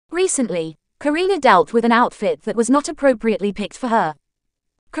Recently, Karina dealt with an outfit that was not appropriately picked for her.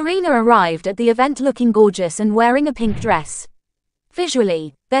 Karina arrived at the event looking gorgeous and wearing a pink dress.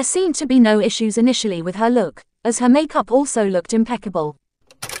 Visually, there seemed to be no issues initially with her look, as her makeup also looked impeccable.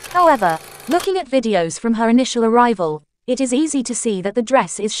 However, looking at videos from her initial arrival, it is easy to see that the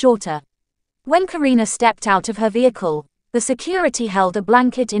dress is shorter. When Karina stepped out of her vehicle, the security held a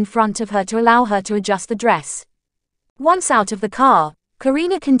blanket in front of her to allow her to adjust the dress. Once out of the car,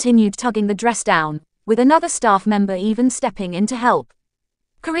 Karina continued tugging the dress down, with another staff member even stepping in to help.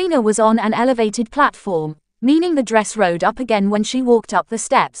 Karina was on an elevated platform, meaning the dress rode up again when she walked up the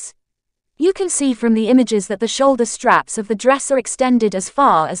steps. You can see from the images that the shoulder straps of the dress are extended as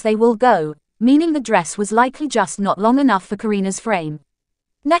far as they will go, meaning the dress was likely just not long enough for Karina's frame.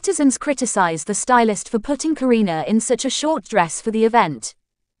 Netizens criticized the stylist for putting Karina in such a short dress for the event.